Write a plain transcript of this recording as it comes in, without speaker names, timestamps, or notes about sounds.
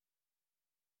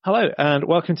Hello and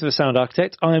welcome to The Sound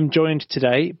Architect. I am joined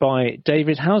today by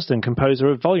David Housden,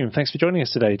 composer of Volume. Thanks for joining us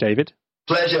today, David.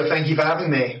 Pleasure, thank you for having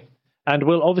me. And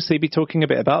we'll obviously be talking a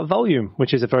bit about Volume,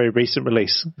 which is a very recent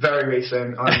release. Very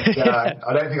recent. I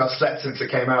don't think I've slept since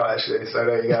it came out, actually, so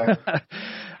there you go.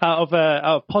 Out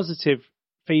of positive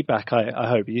feedback, I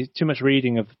hope. Too much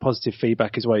reading of positive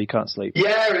feedback is why you can't sleep.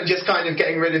 Yeah, and just kind of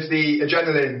getting rid of the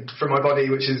adrenaline from my body,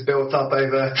 which has built up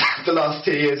over the last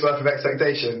 2 years' worth of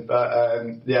expectation. But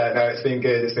it's been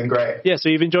good. It's been great. Yeah, so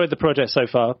you've enjoyed the project so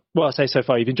far. Well, I say so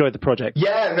far, you've enjoyed the project.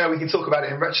 Yeah, no, we can talk about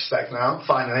it in retrospect now,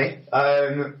 finally.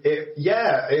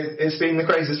 It's been the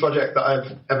craziest project that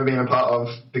I've ever been a part of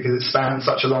because it spanned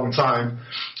such a long time.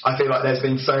 I feel like there's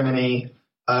been so many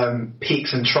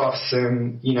peaks and troughs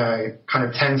and, kind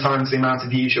of 10 times the amount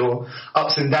of usual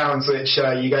ups and downs which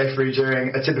you go through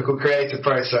during a typical creative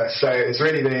process. So it's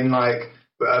really been like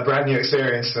a brand new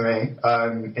experience for me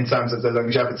in terms of the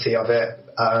longevity of it.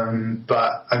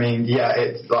 But I mean,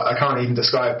 I can't even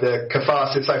describe the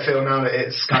catharsis I feel now that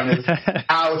it's kind of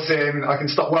out and I can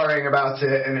stop worrying about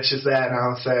it and it's just there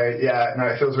now. So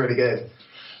it feels really good.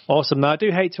 Awesome. Now, I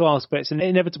do hate to ask, but it's an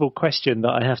inevitable question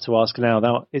that I have to ask now.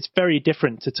 Now, it's very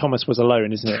different to Thomas Was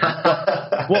Alone, isn't it?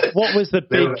 What was the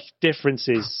big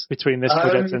differences between this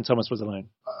project and Thomas Was Alone?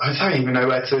 I don't even know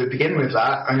where to begin with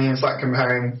that. I mean, it's like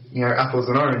comparing, apples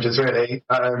and oranges, really.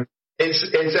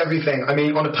 It's everything. I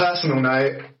mean, on a personal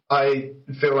note, I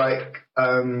feel like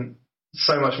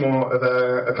so much more of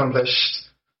an accomplished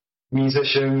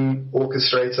musician,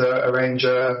 orchestrator,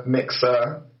 arranger,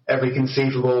 mixer, every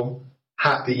conceivable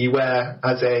hat that you wear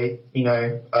as a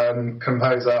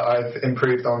composer I've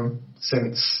improved on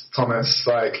since Thomas.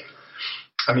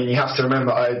 You have to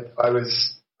remember I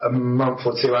was a month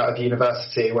or two out of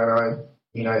university when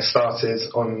I started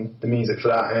on the music for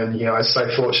that, and I was so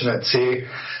fortunate to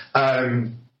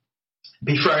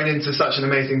be thrown into such an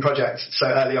amazing project so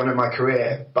early on in my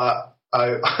career. But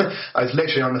I was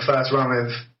literally on the first rung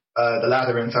of the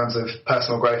ladder in terms of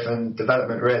personal growth and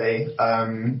development, really.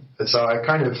 So I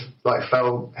kind of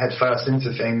fell head first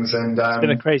into things, and it's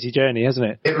been a crazy journey, hasn't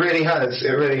it? It really has.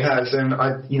 And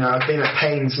I've been at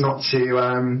pains not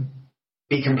to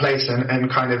be complacent and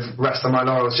kind of rest on my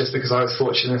laurels just because I was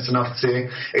fortunate enough to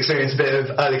experience a bit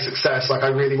of early success. I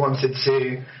really wanted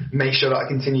to make sure that I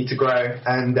continued to grow,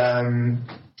 and I'll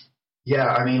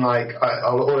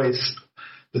always.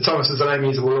 The Thomas Was Alone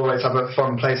music will always have a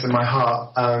fond place in my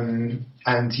heart, and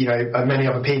many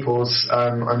other people's,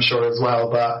 I'm sure as well.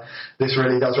 But this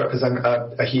really does represent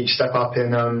a huge step up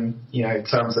in,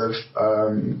 terms of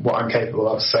what I'm capable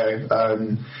of. So,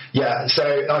 So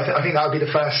I think that would be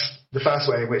the first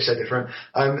way in which they're different.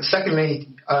 Secondly,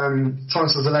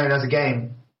 Thomas Was Alone as a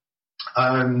game.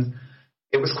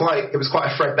 It was quite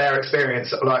a threadbare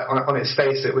experience. On its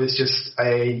face, it was just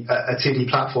a 2D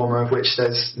platformer of which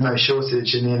there's no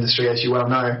shortage in the industry, as you well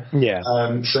know. Yeah.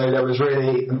 So there was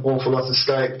really an awful lot of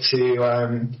scope to,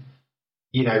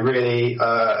 really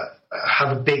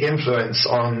have a big influence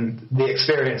on the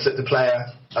experience that the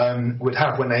player would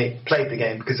have when they played the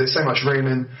game, because there's so much room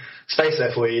and space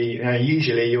there for you.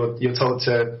 Usually you're told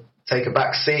to take a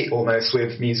back seat almost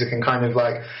with music and kind of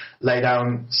lay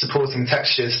down supporting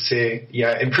textures to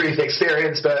improve the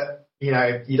experience, but you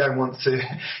don't want to,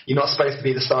 you're not supposed to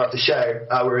be the star of the show,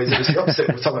 whereas it was the opposite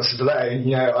with Thomas Was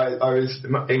Alone. I was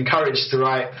encouraged to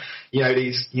write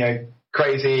these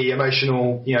crazy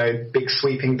emotional big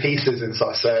sweeping pieces and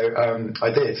stuff, so I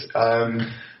did,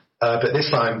 but this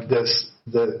time the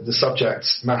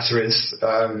subject matter is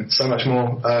so much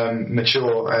more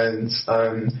mature, and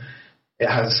it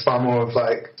has far more of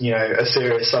a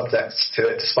serious subtext to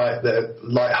it, despite the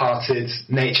light-hearted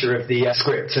nature of the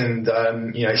script and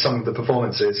some of the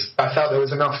performances. I felt there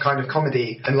was enough kind of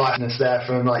comedy and lightness there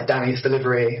from Danny's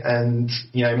delivery and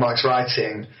Mike's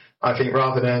writing. I think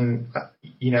rather than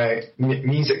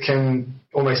music can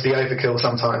almost be overkill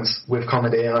sometimes with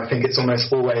comedy, and I think it's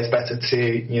almost always better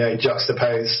to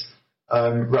juxtapose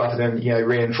rather than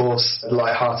reinforce the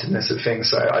light-heartedness of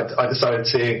things. So I decided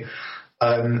to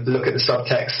look at the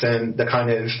subtext and the kind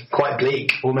of quite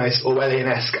bleak, almost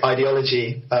Orwellian-esque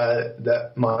ideology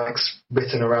that Mike's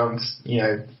written around,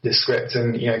 this script,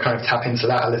 and, kind of tap into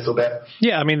that a little bit.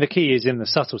 Yeah, I mean, the key is in the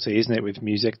subtlety, isn't it, with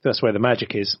music? That's where the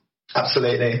magic is.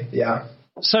 Absolutely, yeah.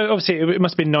 So, obviously, it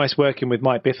must have been nice working with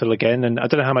Mike Biffle again, and I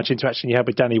don't know how much interaction you had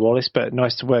with Danny Wallace, but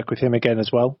nice to work with him again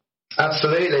as well.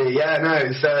 Absolutely, yeah, no,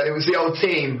 it was the old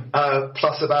team,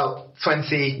 plus about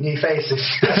 20 new faces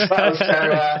as well,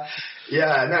 so...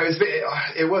 Yeah, no,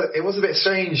 it was a bit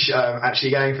strange,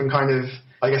 actually, going from kind of,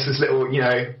 I guess, this little,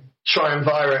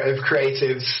 triumvirate of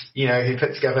creatives, who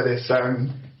put together this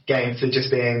game to just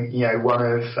being,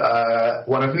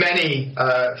 one of many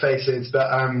faces. But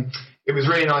it was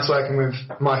really nice working with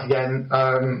Mike again.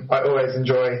 I always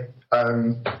enjoy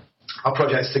our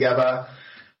projects together.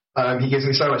 He gives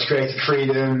me so much creative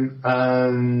freedom,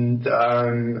 and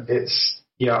it's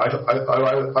I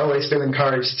always feel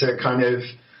encouraged to kind of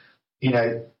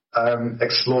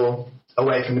explore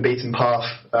away from the beaten path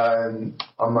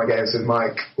on my games with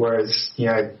Mike, whereas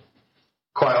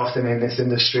quite often in this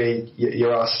industry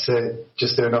you're asked to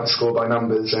just do another score by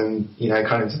numbers and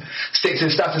kind of stick to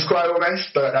the status quo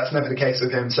almost, but that's never the case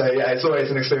with him. So yeah, it's always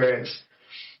an experience.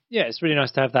 Yeah, it's really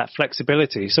nice to have that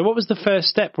flexibility. So what was the first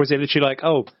step? Was it literally like,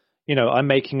 I'm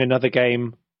making another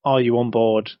game, are you on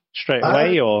board straight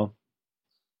away, or?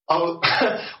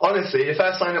 Honestly, the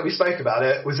first time that we spoke about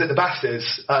it was at the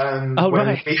BAFTAs.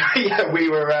 Right. We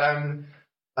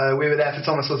were there for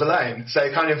Thomas Was Alone. So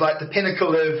kind of like the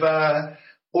pinnacle of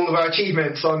all of our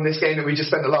achievements on this game that we just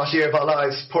spent the last year of our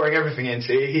lives pouring everything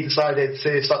into. He decided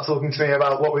to start talking to me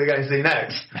about what we were going to do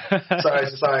next. So I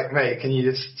was just like, mate, can you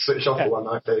just switch off for one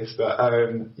night, please? But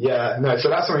so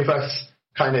that's when he first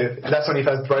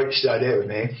broached the idea with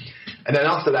me. And then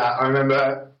after that, I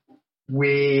remember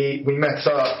we met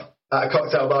up at a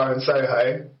cocktail bar in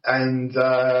Soho, and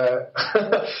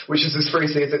which is as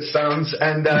fruity as it sounds.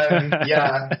 And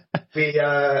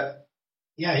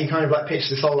he kind of like pitched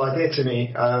this whole idea to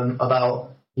me about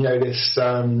this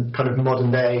kind of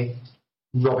modern day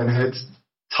Robin Hood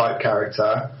type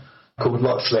character called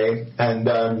Locksley, and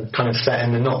kind of set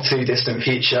in the not too distant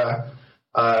future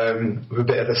with a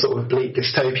bit of a sort of bleak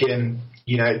dystopian,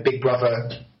 Big Brother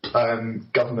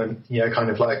government, kind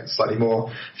of like slightly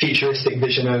more futuristic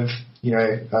vision of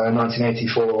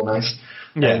 1984 almost.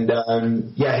 Yeah.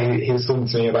 And he was talking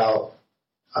to me about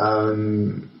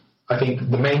I think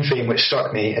the main theme which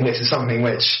struck me, and this is something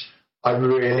which I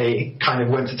really kind of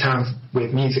went to town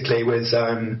with musically, was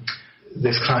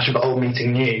this clash of old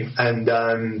meeting new, and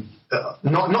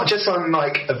not just on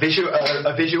like a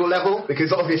visual level,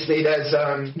 because obviously there's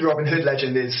the Robin Hood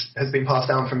legend has been passed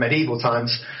down from medieval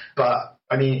times, but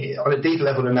I mean on a deeper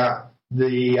level than that,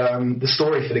 the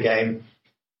story for the game,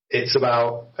 it's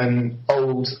about an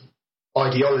old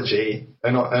ideology,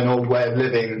 an old way of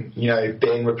living,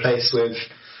 being replaced with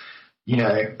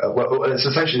it's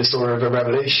essentially the story of a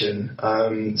revolution.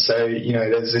 So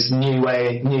there's this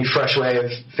new fresh way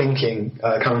of thinking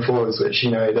coming forwards, which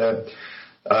the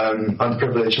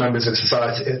underprivileged members of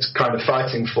society is kind of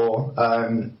fighting for.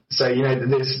 So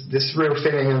there's this real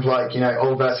feeling of like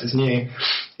old versus new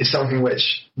is something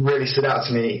which really stood out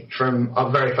to me from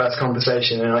our very first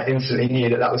conversation, and I instantly knew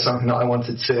that was something that I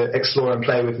wanted to explore and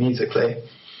play with musically.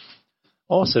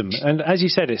 Awesome. And as you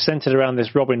said, it's centered around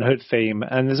this Robin Hood theme,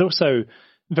 and there's also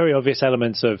very obvious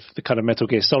elements of the kind of Metal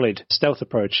Gear Solid stealth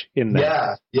approach in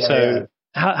there. So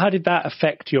how did that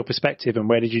affect your perspective, and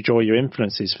where did you draw your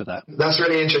influences for that? That's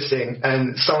really interesting.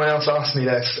 And someone else asked me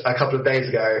this a couple of days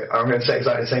ago. I'm going to say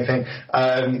exactly the same thing.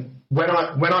 When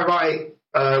I write,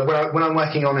 when I'm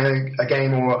working on a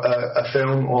game or a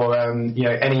film or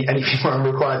anything where I'm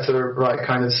required to write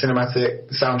kind of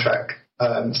cinematic soundtrack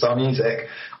style music,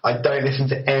 I don't listen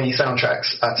to any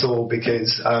soundtracks at all,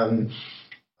 because I'm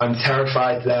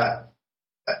terrified that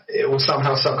it will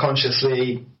somehow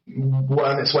subconsciously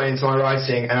worm its way into my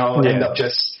writing, and I'll end up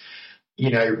just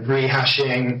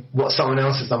rehashing what someone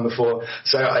else has done before.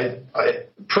 So I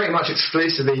pretty much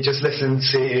exclusively just listen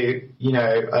to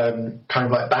kind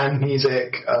of like band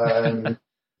music,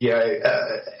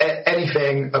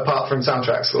 anything apart from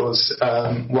soundtrack scores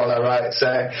while I write. So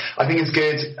I think it's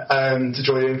good to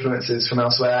draw your influences from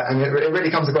elsewhere, and it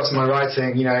really comes across in my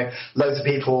writing. Loads of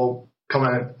people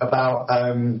comment about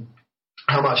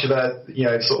how much of a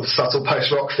sort of subtle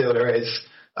post-rock feel there is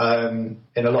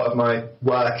in a lot of my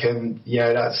work, and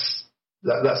that's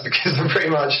because I pretty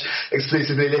much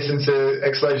exclusively listen to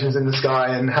Explosions in the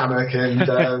Sky and Hammock and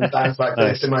bands like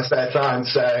this in my spare time.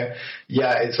 So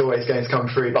yeah, it's always going to come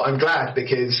through. But I'm glad,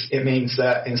 because it means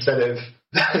that instead of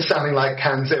sounding like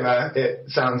Hans Zimmer, it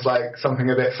sounds like something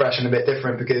a bit fresh and a bit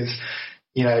different, because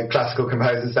classical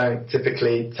composers don't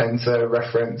typically tend to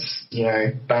reference,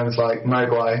 bands like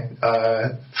Mogwai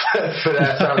for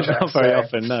their soundtracks. Not very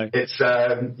often, no. It's,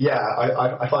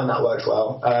 I find that works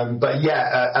well. But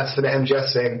yeah, as for the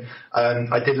MGS thing,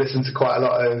 I did listen to quite a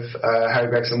lot of Harry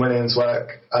Gregson Williams'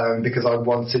 work because I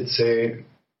wanted to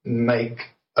make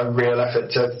a real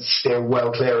effort to steer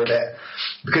well clear of it,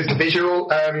 because the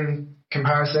visual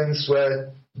comparisons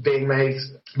were being made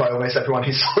by almost everyone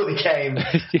who saw the game.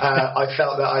 I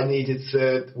felt that I needed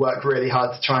to work really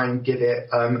hard to try and give it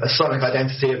a sonic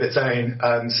identity of its own.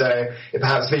 So if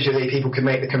perhaps visually people could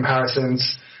make the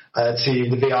comparisons to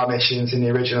the VR missions in the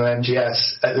original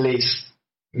MGS, at least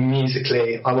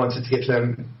musically, I wanted to give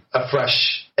them a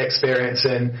fresh experience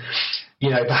and,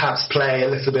 perhaps play a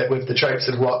little bit with the tropes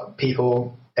of what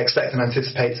people expect and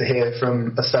anticipate to hear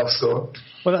from a stealth score.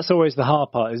 Well, that's always the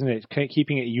hard part, isn't it?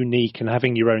 Keeping it unique and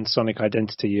having your own Sonic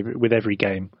identity with every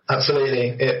game.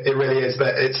 Absolutely, it really is,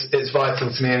 but it's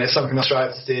vital to me, and it's something I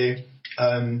strive to do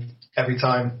every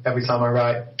time I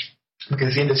write,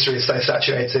 because the industry is so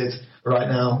saturated right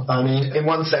now. I mean, in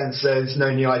one sense, there's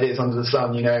no new ideas under the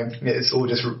sun. It's all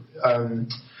just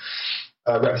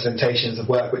representations of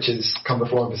work which has come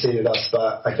before and preceded us,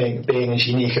 but I think being as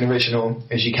unique and original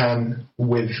as you can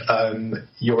with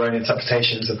your own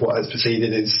interpretations of what has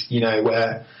preceded is,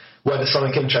 where the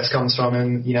Sonic interest comes from,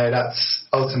 and that's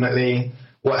ultimately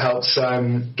what helps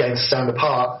games stand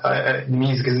apart. The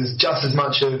music is just as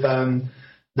much of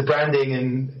the branding,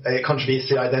 and it contributes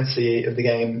to the identity of the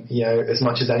game, as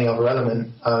much as any other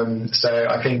element. So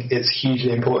I think it's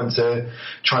hugely important to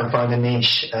try and find a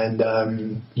niche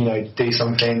and, do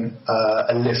something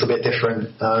a little bit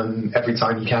different every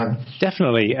time you can.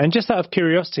 Definitely. And just out of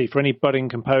curiosity, for any budding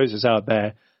composers out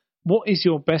there, what is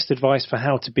your best advice for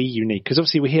how to be unique? Because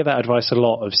obviously we hear that advice a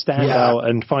lot, of stand out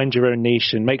and find your own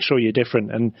niche and make sure you're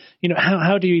different. And,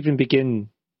 how do you even begin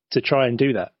to try and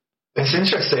do that? It's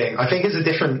interesting. I think it's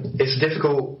a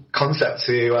difficult concept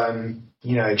to,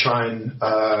 try and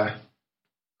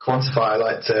quantify,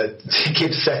 like to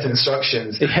give set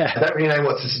instructions. Yeah. I don't really know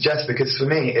what to suggest, because for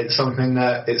me, it's something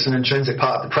that it's an intrinsic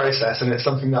part of the process, and it's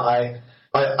something that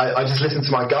I just listen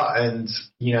to my gut, and,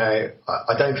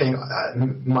 I don't think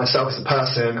myself as a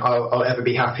person, I'll ever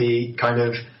be happy kind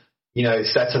of,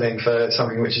 settling for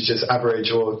something which is just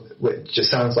average or which just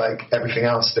sounds like everything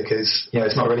else, because,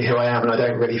 it's not really who I am, and I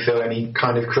don't really feel any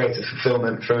kind of creative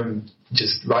fulfillment from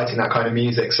just writing that kind of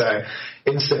music. So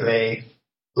instantly,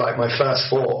 like my first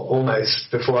thought,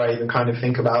 almost before I even kind of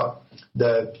think about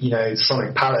the,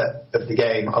 sonic palette of the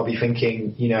game, I'll be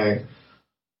thinking,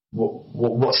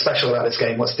 what's special about this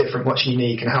game, what's different, what's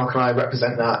unique, and how can I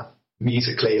represent that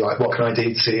musically? Like, what can I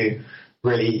do to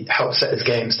really help set this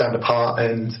game stand apart?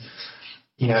 And,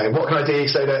 what can I do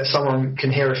so that someone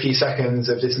can hear a few seconds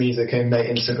of this music and they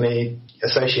instantly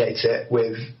associate it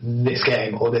with this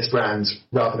game or this brand,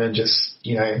 rather than just,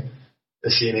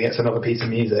 assuming it's another piece of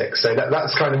music. So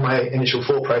that's kind of my initial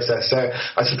thought process. So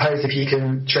I suppose if you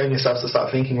can train yourself to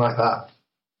start thinking like that,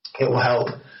 it will help.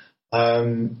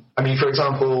 For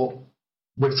example,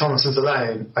 with Thomas Was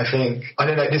Alone, I think, I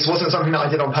don't know, this wasn't something that I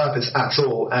did on purpose at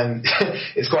all. And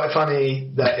it's quite funny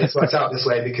that it's worked out this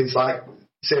way, because, like,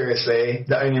 seriously,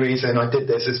 the only reason I did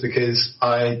this is because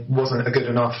I wasn't a good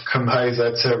enough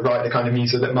composer to write the kind of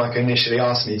music that Mike initially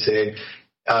asked me to.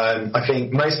 I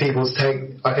think most people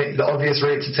I think the obvious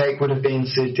route to take would have been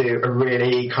to do a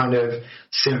really kind of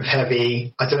synth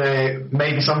heavy, I don't know,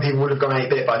 maybe some people would have gone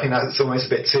 8-bit, but I think that's almost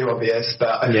a bit too obvious.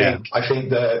 But I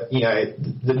think that,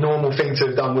 the normal thing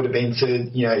to have done would have been to,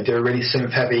 do a really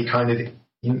synth heavy kind of,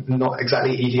 not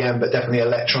exactly EDM, but definitely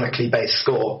electronically based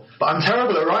score. But I'm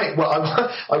terrible at writing. Well,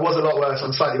 I was a lot worse.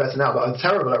 I'm slightly better now, but I'm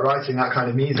terrible at writing that kind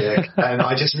of music. And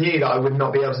I just knew that I would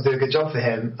not be able to do a good job for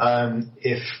him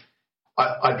if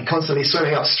I'd be constantly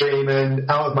swimming upstream and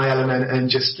out of my element and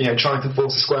just, trying to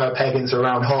force a square peg into a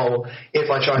round hole if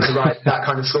I tried to write that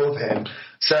kind of score for him.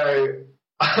 So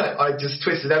I just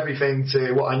twisted everything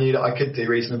to what I knew that I could do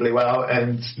reasonably well,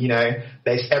 and,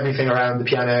 based everything around the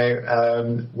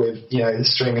piano with, the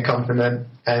string accompaniment,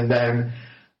 and then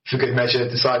for good measure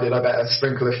decided I better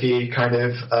sprinkle a few kind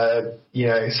of,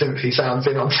 sympathy sounds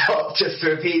in on top just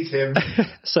to appease him.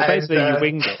 So basically you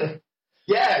winged it.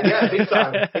 Yeah, big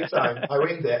time. I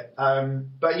winged it.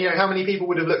 But, how many people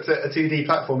would have looked at a 2D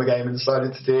platformer game and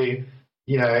decided to do,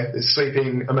 this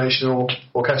sweeping, emotional,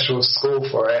 orchestral score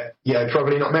for it?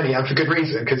 Probably not many, and for good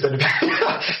reason, because they'd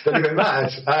have been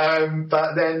mad.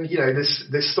 But then,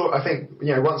 this story, I think,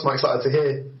 once Mike started to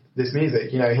hear this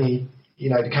music,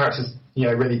 the characters,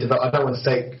 really developed. I don't want to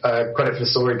take credit for the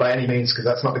story by any means, because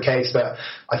that's not the case, but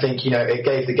I think, it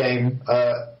gave the game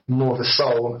more of a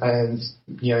soul, and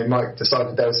Mike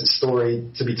decided there was a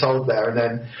story to be told there, and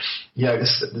then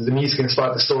the music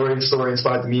inspired the story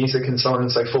inspired the music, and so on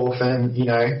and so forth, and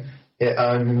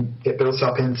it built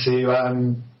up into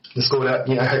the score that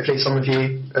hopefully some of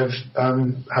you have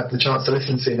had the chance to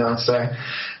listen to now. So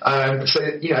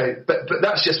but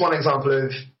that's just one example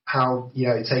of how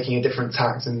taking a different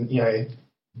tact and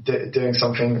doing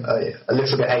something a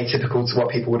little bit atypical to what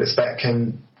people would expect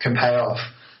can pay off.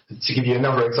 To give you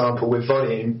another example with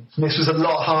Volume, this was a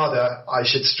lot harder, I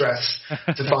should stress,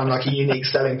 to find like a unique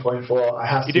selling point for. I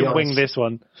have to be honest. You didn't wing this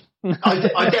one.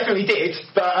 I definitely did,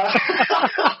 but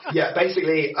yeah,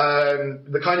 basically,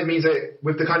 the kind of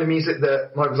music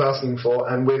that Mike was asking for,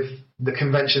 and with the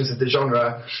conventions of the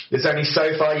genre, there's only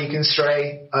so far you can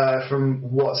stray from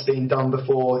what's been done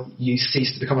before you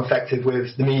cease to become effective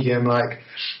with the medium. Like,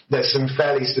 there's some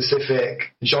fairly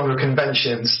specific genre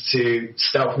conventions to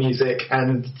stealth music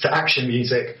and to action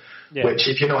music. Yeah. Which,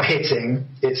 if you're not hitting,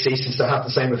 it ceases to have the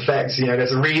same effects. You know,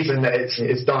 there's a reason that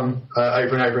it's done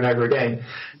over and over and over again.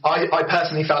 I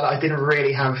personally felt that I didn't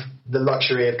really have the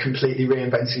luxury of completely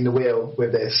reinventing the wheel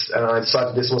with this, and I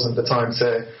decided this wasn't the time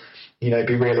to,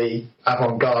 be really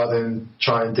avant-garde and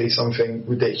try and do something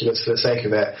ridiculous for the sake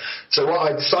of it. So what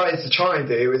I decided to try and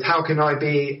do is, how can I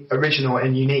be original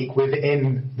and unique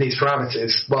within these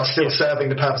parameters while still serving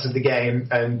the purpose of the game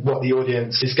and what the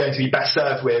audience is going to be best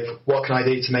served with? What can I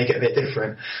do to make it a bit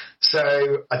different?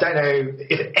 So I don't know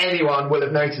if anyone will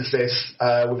have noticed this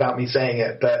without me saying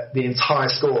it, but the entire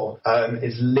score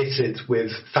is littered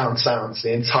with found sounds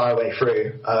the entire way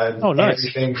through. Oh, nice.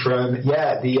 Everything from,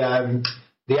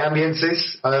 the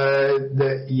ambiences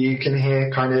that you can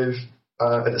hear kind of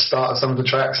at the start of some of the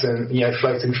tracks and,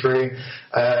 floating through.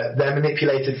 They're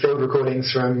manipulated field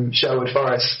recordings from Sherwood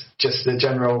Forest, just the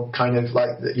general kind of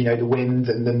the wind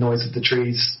and the noise of the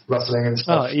trees rustling and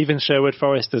stuff. Oh, even Sherwood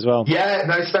Forest as well. Yeah,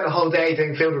 no, I spent a whole day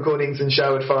doing field recordings in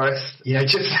Sherwood Forest. I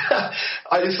just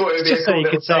thought it would be a cool little touch. Just so you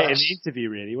could say it in the interview,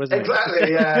 really, wasn't it?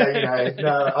 Exactly, yeah,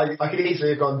 no, I could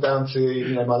easily have gone down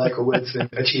to, my local woods and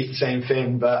achieved the same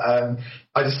thing, but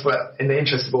I just thought, in the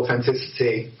interest of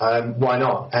authenticity, why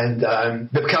not? And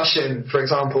the percussion, for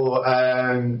example,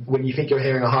 when you think you're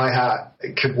hearing a hi-hat,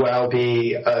 it could well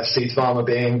be a Steve Farmer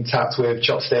being tapped with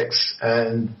chopsticks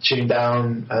and tuned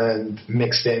down and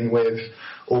mixed in with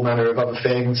all manner of other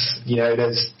things.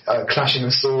 There's clashing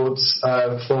of swords,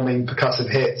 forming percussive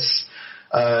hits.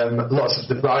 Lots of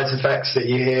the rise effects that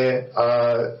you hear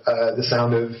are the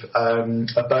sound of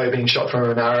a bow being shot from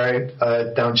an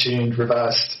arrow, down-tuned,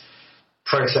 reversed,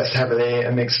 processed heavily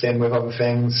and mixed in with other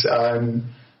things.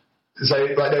 So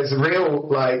there's a real,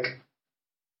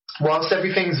 whilst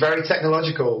everything's very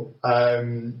technological,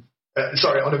 on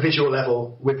a visual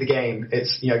level with the game,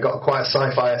 it's, got quite a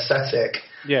sci-fi aesthetic.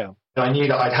 Yeah. And I knew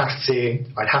that I'd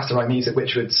have to write music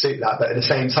which would suit that, but at the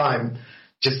same time,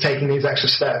 just taking these extra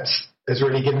steps has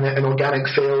really given it an organic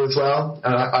feel as well.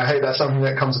 And I hope that's something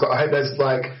that comes across. I hope there's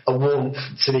a warmth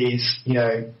to these,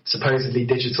 supposedly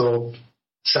digital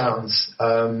sounds,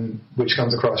 which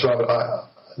comes across rather.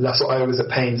 That's what I was at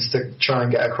pains to try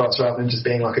and get across, rather than just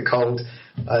being like a cold,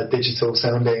 digital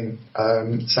sounding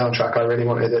soundtrack. I really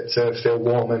wanted it to feel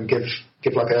warm and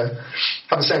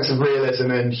have a sense of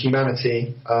realism and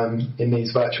humanity in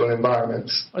these virtual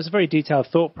environments. It's a very detailed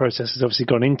thought process has obviously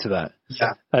gone into that.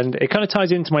 Yeah. And it kind of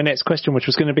ties into my next question, which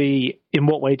was going to be, in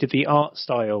what way did the art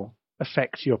style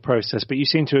affect your process? But you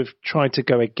seem to have tried to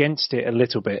go against it a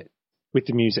little bit with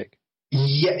the music.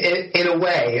 Yeah, in a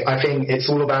way, I think it's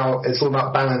all about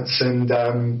balance, and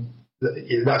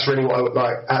that's really what I would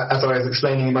like. As I was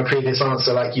explaining in my previous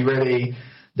answer,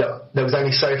 there was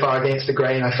only so far against the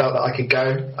grain I felt that I could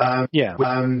go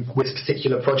with this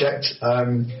particular project.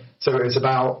 So it was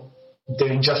about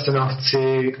doing just enough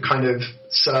to kind of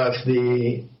serve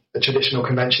the traditional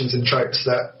conventions and tropes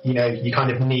that you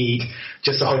kind of need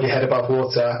just to hold your head above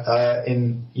water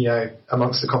in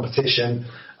amongst the competition.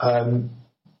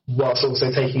 Whilst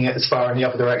also taking it as far in the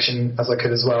other direction as I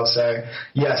could as well. So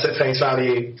yes, at face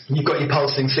value, you've got your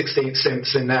pulsing 16th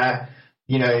synths in there,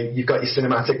 you've got your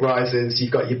cinematic rises,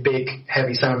 you've got your big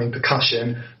heavy sounding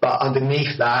percussion, but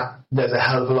underneath that there's a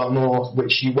hell of a lot more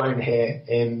which you won't hear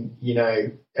in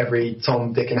every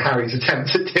Tom, Dick and Harry's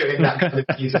attempt at doing that kind of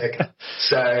music.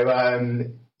 So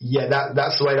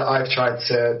that's the way that I've tried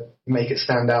to make it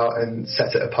stand out and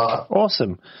set it apart.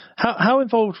 Awesome. How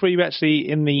involved were you actually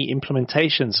in the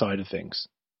implementation side of things?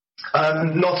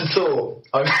 Not at all.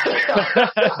 I'm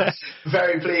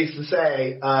very pleased to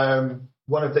say.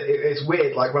 It's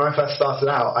weird. Like, when I first started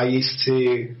out, I used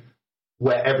to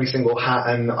wear every single hat,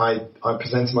 and I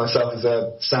presented myself as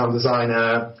a sound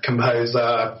designer,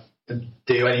 composer,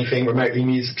 do anything remotely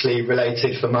musically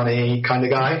related for money kind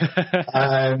of guy.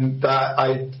 But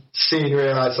I soon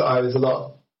realised that I was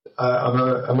I'm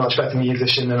a much better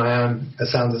musician than I am a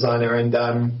sound designer, and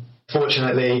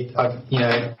fortunately I've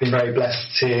been very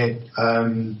blessed to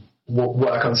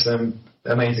work on some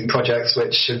amazing projects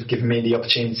which have given me the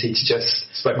opportunity to just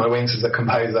spread my wings as a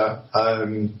composer,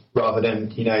 rather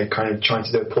than kind of trying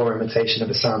to do a poor imitation of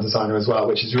a sound designer as well,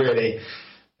 which is really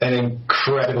an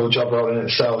incredible job role in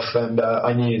itself. And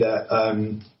I knew that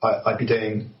I'd be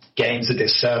doing games a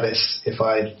disservice if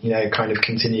I, kind of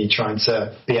continue trying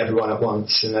to be everyone at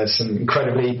once. And there's some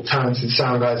incredibly talented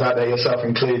sound guys out there, yourself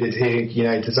included, who,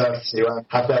 deserve to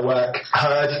have their work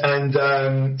heard. And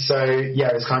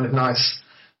it's kind of nice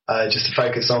just to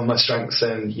focus on my strengths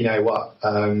and, what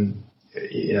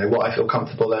I feel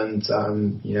comfortable and,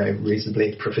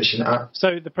 reasonably proficient at.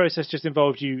 So the process just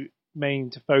involved you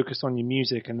to focus on your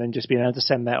music and then just being able to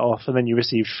send that off, and then you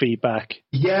received feedback.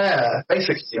 Yeah,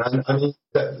 basically. I mean,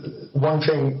 one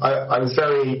thing, I was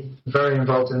very, very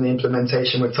involved in the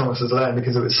implementation with Thomas Was Alone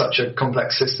because it was such a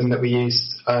complex system that we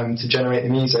used to generate the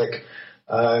music.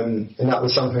 And that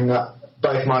was something that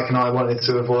both Mike and I wanted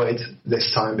to avoid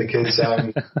this time because,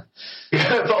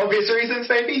 for obvious reasons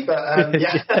maybe, but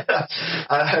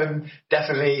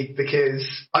definitely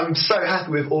because I'm so happy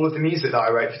with all of the music that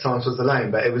I wrote for Thomas Was Alone,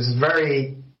 but it was a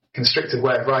very constricted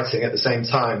way of writing at the same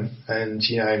time. And,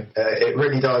 it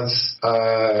really does,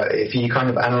 if you kind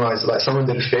of analyse it, like someone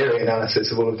did a theory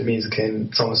analysis of all of the music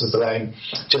in Thomas Was Alone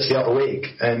just the other week.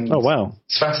 And oh, wow.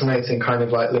 It's fascinating kind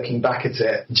of like looking back at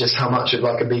it, just how much of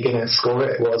like a beginner score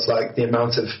it was, like the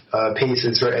amount of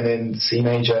pieces written in C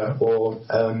major or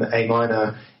A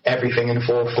minor, everything in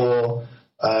 4/4,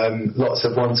 lots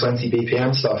of 120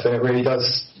 BPM stuff. And it really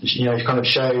does, kind of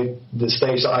show the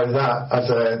stage that I was at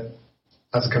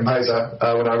as a composer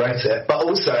when I wrote it. But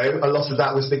also, a lot of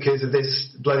that was because of this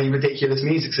bloody ridiculous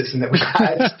music system that we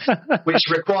had, which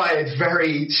required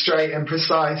very straight and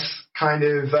precise kind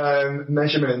of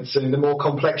measurements. And the more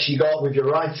complex you got with your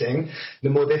writing, the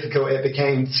more difficult it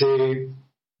became to,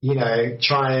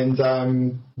 try and,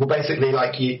 basically,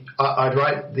 like I'd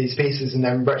write these pieces and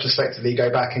then retrospectively go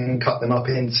back and cut them up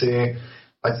into,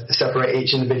 I'd separate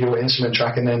each individual instrument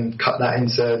track and then cut that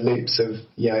into loops of,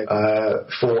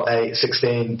 4, 8,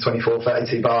 16, 24,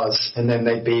 32 bars. And then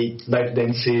they'd be loaded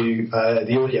into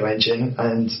the audio engine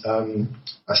and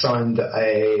assigned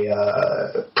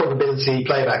a probability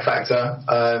playback factor,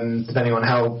 depending on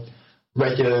how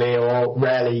regularly or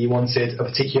rarely you wanted a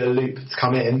particular loop to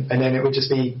come in. And then it would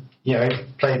just be,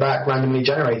 playback randomly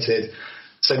generated.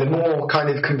 So the more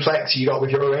kind of complex you got with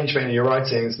your arrangement and your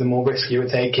writings, the more risk you were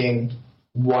taking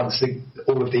once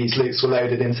all of these loops were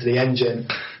loaded into the engine.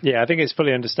 Yeah, I think it's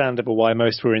fully understandable why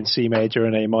most were in C major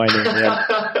and A minor.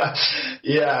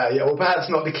 Yeah, well, perhaps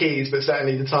not the keys, but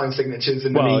certainly the time signatures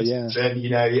and the meters. And,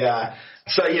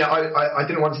 So, I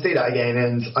didn't want to do that again,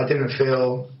 and I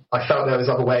felt there was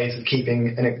other ways of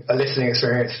keeping a listening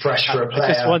experience fresh for a player.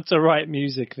 I just want to write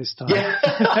music this time.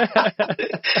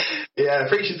 Yeah,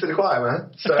 preaching to the choir,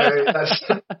 man. So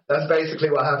that's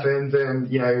basically what happened, and,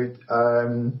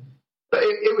 but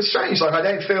it was strange. Like I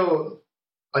don't feel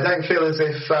as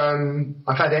if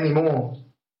I've had any more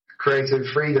creative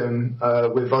freedom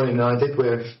with Volume than I did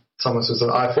with Thomas Was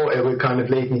Alone. I thought it would kind of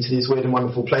lead me to these weird and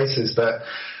wonderful places, but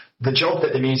the job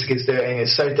that the music is doing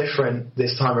is so different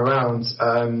this time around.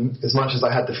 As much as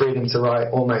I had the freedom to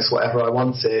write almost whatever I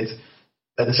wanted,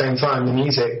 at the same time the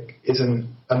music isn't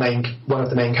one of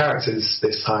the main characters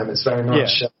this time. It's very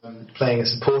much playing a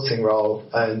supporting role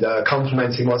and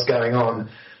complementing what's going on,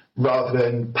 rather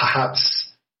than perhaps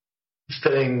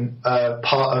filling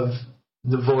part of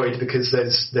the void because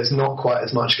there's not quite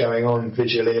as much going on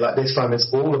visually. Like this time it's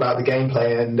all about the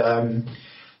gameplay and,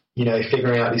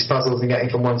 figuring out these puzzles and getting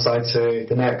from one side to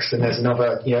the next. And there's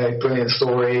another, brilliant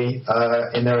story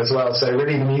in there as well. So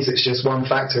really the music's just one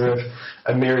factor of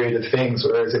a myriad of things,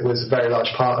 whereas it was a very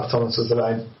large part of Thomas Was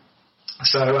Alone.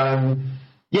 So,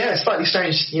 it's slightly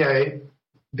strange,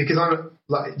 because I'm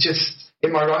like just...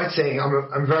 in my writing, I'm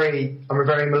a very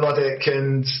melodic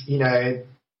and,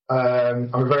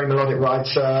 I'm a very melodic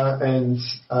writer, and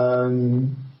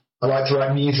I like to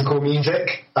write musical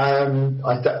music. I'm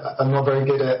not very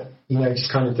good at,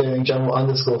 just kind of doing general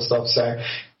underscore stuff. So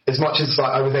as much as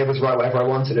like I was able to write whatever I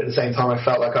wanted, at the same time I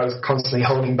felt like I was constantly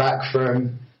holding back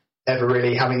from ever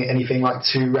really having anything like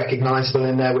too recognisable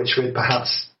in there, which would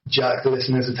perhaps jerk the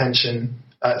listener's attention.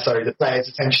 The player's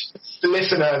attention. The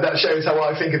listener, that shows how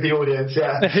I think of the audience,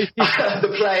 the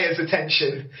player's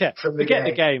attention from the game. Forget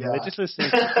the game, they're just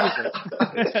listening to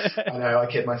music. I know, I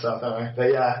kid myself, don't I? But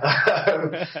it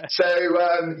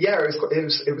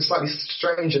was slightly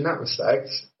strange in that respect.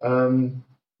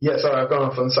 Sorry, I've gone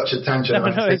off on such a tangent.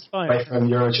 No, it's fine. Away from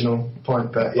your original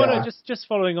point, but yeah. Well, no, just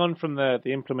following on from the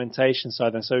implementation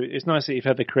side then, so it's nice that you've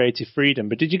had the creative freedom,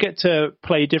 but did you get to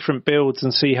play different builds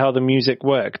and see how the music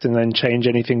worked and then change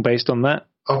anything based on that?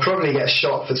 I'll probably get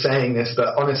shot for saying this,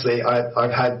 but honestly,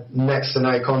 I've had next to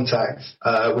no contact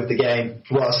with the game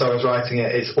whilst I was writing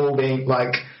it. It's all been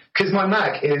like... because my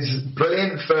Mac is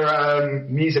brilliant for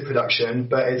music production,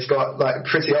 but it's got like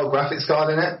pretty old graphics card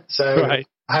in it, so... Right.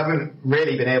 haven't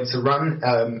really been able to run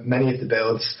many of the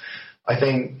builds. I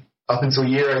think up until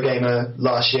Eurogamer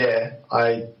last year,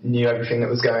 I knew everything that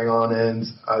was going on, and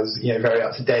I was, very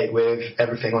up to date with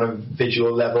everything on a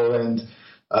visual level and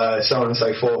so on and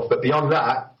so forth. But beyond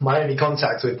that, my only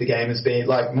contact with the game has been,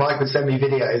 like, Mike would send me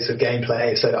videos of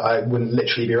gameplay so that I wouldn't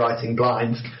literally be writing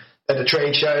blind. At the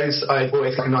trade shows, I'd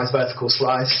always get a nice vertical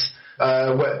slice.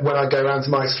 When I go around to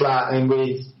Mike's flat and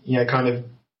we, kind of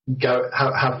go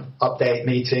have update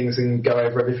meetings and go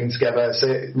over everything together. So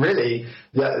really,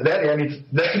 they're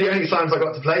the only times I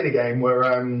got to play the game were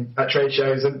at trade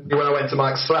shows and when I went to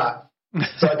Mike's flat.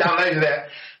 So I downloaded it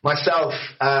myself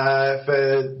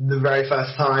for the very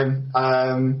first time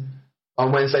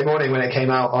on Wednesday morning when it came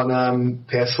out on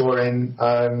PS4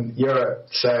 in Europe.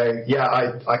 So yeah,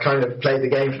 I kind of played the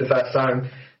game for the first time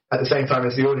at the same time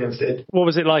as the audience did. What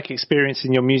was it like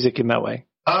experiencing your music in that way?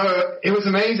 It was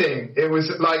amazing. It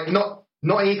was like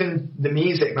not even the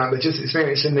music, man, but just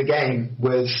experiencing the game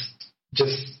was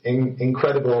just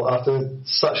incredible after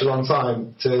such a long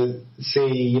time to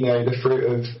see, the fruit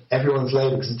of everyone's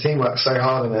labour, because the team worked so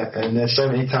hard on it and there's so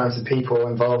many talented people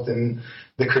involved in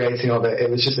the creating of it. It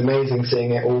was just amazing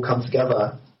seeing it all come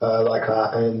together like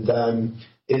that. And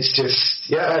it's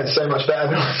just, it's so much better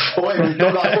than I thought.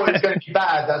 Not that I thought it was going to be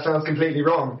bad. That sounds completely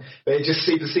wrong. But it just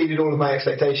superseded all of my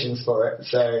expectations for it.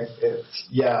 So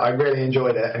I really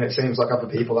enjoyed it, and it seems like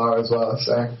other people are as well.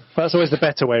 So that's always the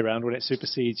better way around, when it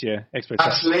supersedes your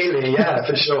expectations. Absolutely, yeah,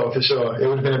 for sure. It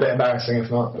would have been a bit embarrassing if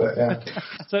not, but yeah.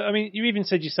 So, I mean, you even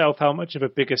said yourself how much of a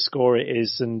bigger score it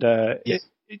is, and I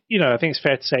think it's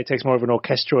fair to say it takes more of an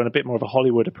orchestral and a bit more of a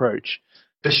Hollywood approach.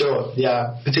 For sure,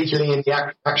 yeah, particularly in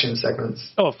the action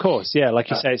segments. Oh, of course, yeah.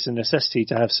 Like you say, it's a necessity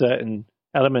to have certain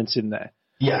elements in there.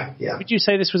 Yeah. Would you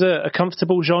say this was a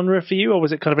comfortable genre for you, or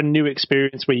was it kind of a new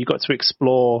experience where you got to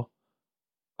explore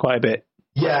quite a bit?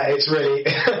 Yeah, it's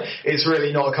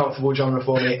really not a comfortable genre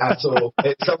for me at all.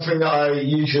 It's something that I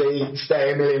usually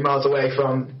stay a million miles away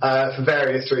from for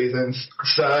various reasons.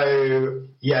 So,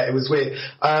 yeah, it was weird.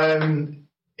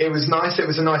 It was nice. It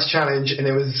was a nice challenge, and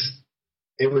it was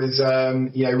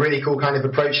really cool kind of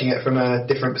approaching it from a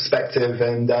different perspective,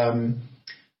 and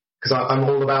because I'm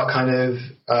all about kind of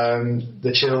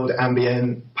the chilled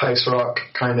ambient post rock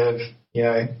kind of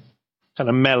kind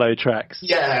of mellow tracks.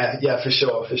 Yeah, for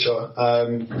sure.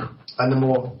 And the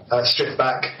more stripped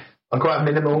back, I'm quite a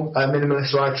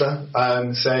minimalist writer,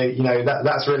 so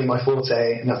that's really my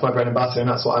forte, and that's my bread and butter, and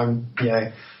that's what I'm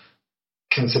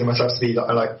consider myself to be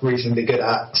like reasonably good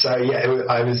at. So yeah,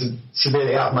 I was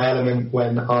severely out of my element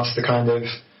when asked to kind of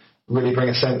really bring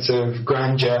a sense of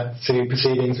grandeur to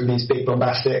proceedings with these big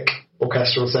bombastic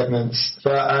orchestral segments.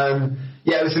 But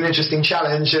it was an interesting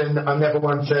challenge, and I'm never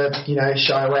one to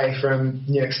shy away from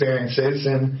new experiences,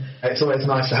 and it's always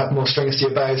nice to have more strings to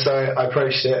your bow. So I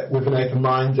approached it with an open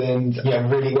mind, and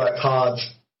really worked hard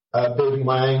building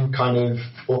my own kind of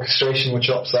orchestrational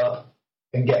chops up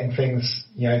and getting things,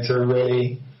 to a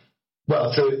really,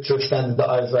 to a standard that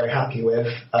I was very happy with.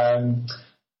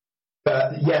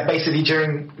 But yeah, basically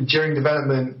during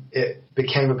development, it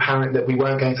became apparent that we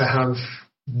weren't going to have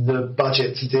the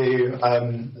budget to do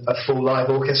a full live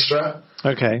orchestra.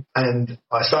 Okay. And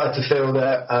I started to feel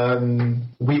that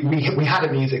we had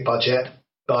a music budget,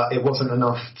 but it wasn't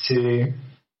enough to,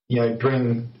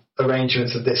 bring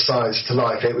arrangements of this size to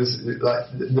life. It was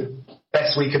like the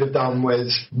best we could have done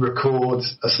was record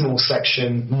a small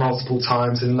section multiple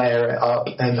times and layer it up,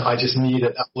 and I just knew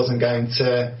that wasn't going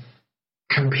to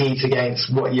compete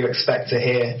against what you expect to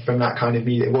hear from that kind of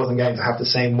music. It wasn't going to have the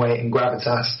same weight and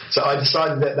gravitas. So I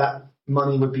decided that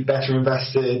money would be better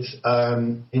invested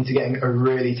into getting a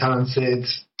really talented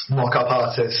mock-up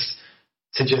artist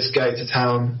to just go to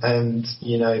town and,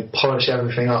 polish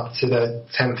everything up to the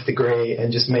 10th degree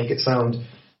and just make it sound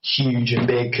huge and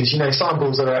big, because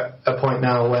samples are at a point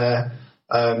now where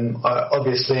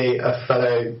obviously a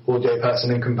fellow audio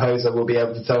person and composer will be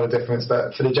able to tell the difference,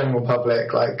 but for the general public,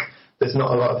 there's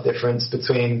not a lot of difference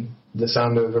between the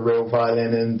sound of a real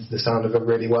violin and the sound of a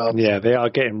really well. Yeah, they are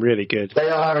getting really good. They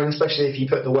are, and especially if you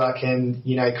put the work in,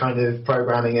 kind of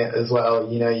programming it as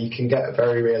well, you can get a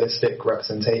very realistic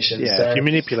representation. Yeah, so, if you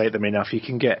manipulate them enough, you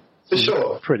can get for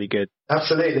sure pretty good.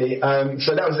 Absolutely.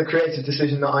 So that was the creative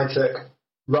decision that I took.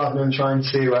 Rather than trying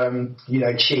to,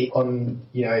 cheat on,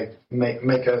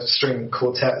 make a string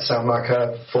quartet sound like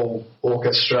a full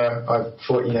orchestra, I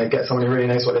thought, get someone who really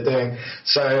knows what they're doing.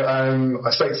 So I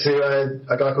spoke to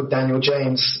a guy called Daniel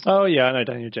James. Oh, yeah, I know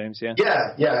Daniel James, yeah.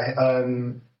 Yeah.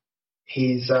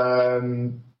 He's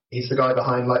the guy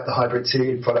behind, the Hybrid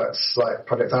 2 products, like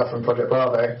Project Alpha and Project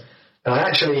Bravo. And I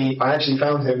actually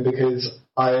found him because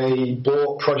I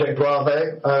bought Project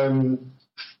Bravo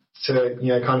to,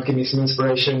 you know, kind of give me some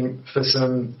inspiration for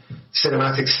some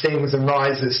cinematic stings and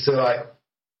rises to like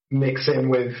mix in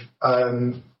with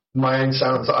my own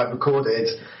sounds that I've recorded.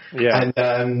 Yeah.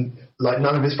 And like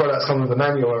none of his products come with a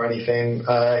manual or anything.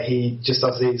 He just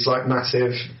does these like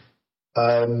massive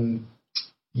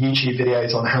YouTube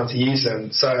videos on how to use them.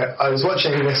 So I was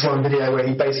watching this one video where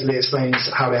he basically explains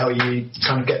how the hell you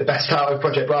kind of get the best out of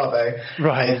Project Bravo.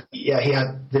 Right. And, yeah, he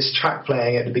had this track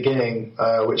playing at the beginning,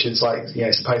 which is like, you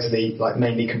know, supposedly like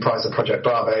mainly comprised of Project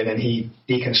Bravo, and then he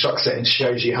deconstructs it and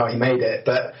shows you how he made it.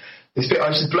 But this bit, I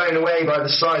was just blown away by the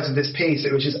size of this piece.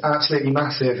 It was just absolutely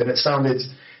massive, and it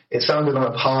sounded on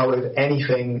a par with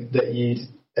anything that you'd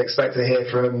expect to hear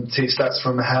from Two Steps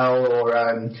from Hell or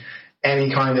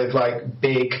any kind of like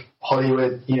big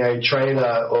Hollywood, you know,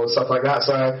 trailer or stuff like that.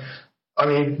 So, I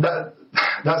mean,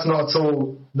 that's not at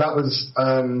all. That was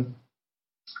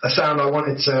a sound I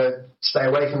wanted to stay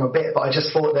away from a bit, but I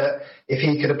just thought that if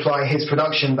he could apply his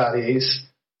production values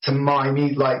to my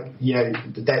music, like, you know,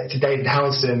 to David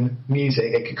Housden music,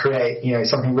 it could create, you know,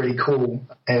 something really cool.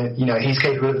 And, you know, he's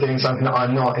capable of doing something that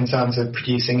I'm not in terms of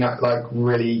producing that like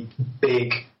really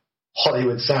big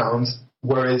Hollywood sounds.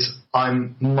 Whereas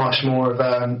I'm much more of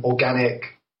an organic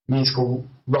musical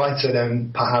writer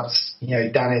than perhaps, you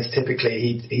know, Dan is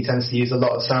typically. He tends to use a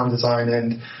lot of sound design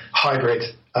and hybrid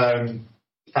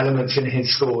elements in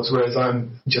his scores, whereas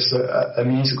I'm just a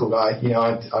musical guy. You know,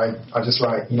 I just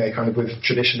write, you know, kind of with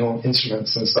traditional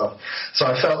instruments and stuff. So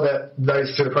I felt that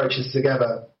those two approaches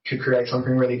together could create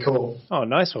something really cool. Oh,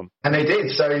 nice one. And they did.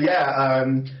 So yeah,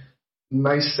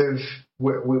 most of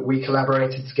we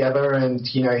collaborated together, and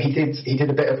you know, he did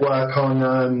a bit of work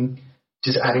on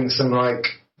just adding some like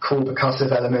cool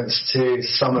percussive elements to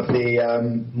some of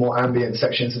the more ambient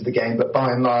sections of the game, but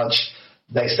by and large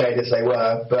they stayed as they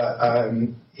were. But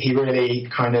he really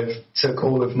kind of took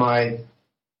all of my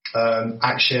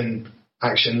action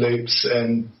loops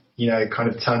and, you know, kind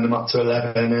of turned them up to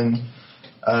 11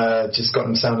 and just got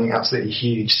them sounding absolutely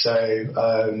huge.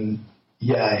 So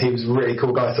yeah, he was a really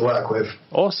cool guy to work with.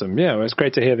 Awesome. Yeah, well, it's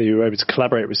great to hear that you were able to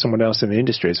collaborate with someone else in the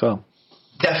industry as well.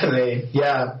 Definitely,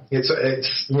 yeah.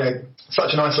 It's you know,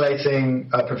 such an isolating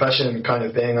profession, kind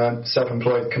of being a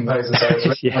self-employed composer. So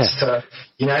it's really nice to,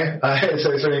 you know,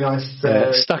 so it's really nice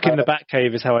to... stuck in the back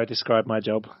cave is how I describe my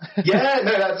job. Yeah,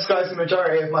 no, that describes the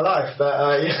majority of my life.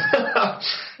 But yeah.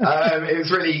 It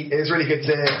was really good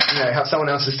to, you know, have someone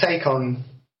else's take on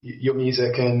your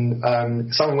music,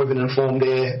 and someone with an informed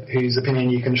ear whose opinion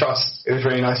you can trust. It was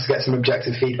really nice to get some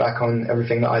objective feedback on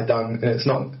everything that I'd done. And it's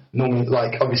not normally,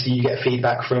 like, obviously you get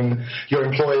feedback from your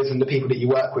employers and the people that you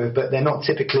work with, but they're not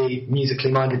typically musically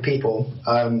minded people.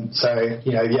 So,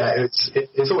 you know, yeah,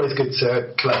 it's always good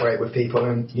to collaborate with people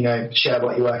and, you know, share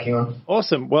what you're working on.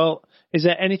 Awesome. Well, is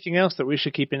there anything else that we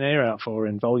should keep an ear out for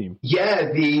in Volume?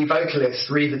 Yeah, the vocalist,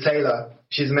 Reva Taylor.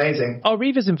 She's amazing. Oh,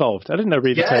 Reva's involved. I didn't know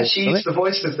Reva Taylor. Yeah, she's the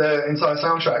voice of the entire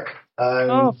soundtrack.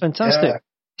 Oh, fantastic. Yeah.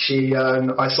 She,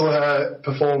 I saw her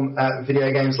perform at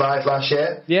Video Games Live last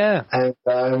year. Yeah. And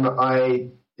I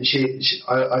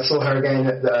saw her again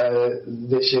at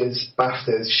this year's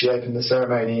BAFTAs. She opened the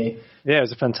ceremony. Yeah, it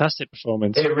was a fantastic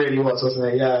performance. It really was,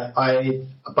 wasn't it? Yeah.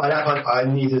 By that point, I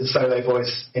needed a solo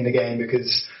voice in the game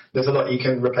because there's a lot you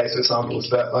can replace with samples,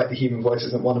 but like the human voice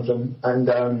isn't one of them. And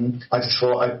I just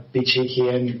thought I'd be cheeky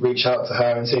and reach out to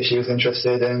her and see if she was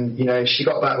interested. And, you know, she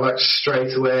got back like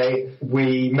straight away.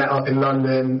 We met up in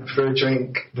London for a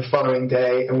drink the following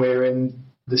day, and we were in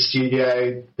the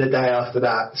studio the day after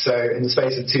that. So in the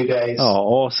space of 2 days.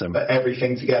 Oh, awesome. Put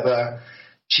everything together.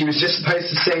 She was just supposed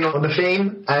to sing on the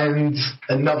theme and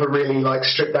another really like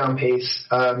stripped down piece.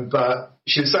 But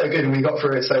she was so good and we got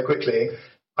through it so quickly.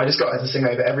 I just got her to sing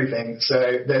over everything. So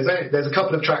there's a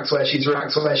couple of tracks where she's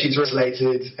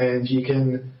isolated and you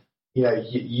can,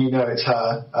 you know it's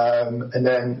her. And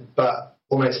then, but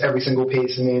almost every single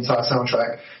piece in the entire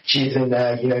soundtrack, she's in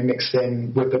there, you know, mixed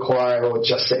in with the choir or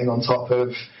just sitting on top of,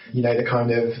 you know, the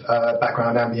kind of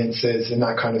background ambiences and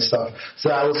that kind of stuff. So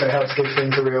that also helps give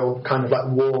things a real kind of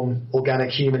like warm, organic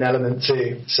human element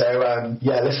too. So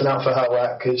yeah, listen out for her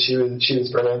work because she was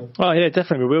brilliant. Well, yeah,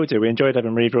 definitely we will do. We enjoyed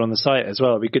having Reva on the site as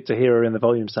well. It'd be good to hear her in the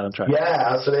Volume soundtrack.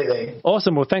 Yeah, absolutely.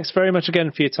 Awesome. Well, thanks very much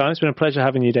again for your time. It's been a pleasure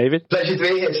having you, David. Pleasure to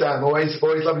be here, Sam. Always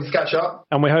lovely to catch up.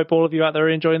 And we hope all of you out there are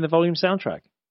enjoying the Volume soundtrack.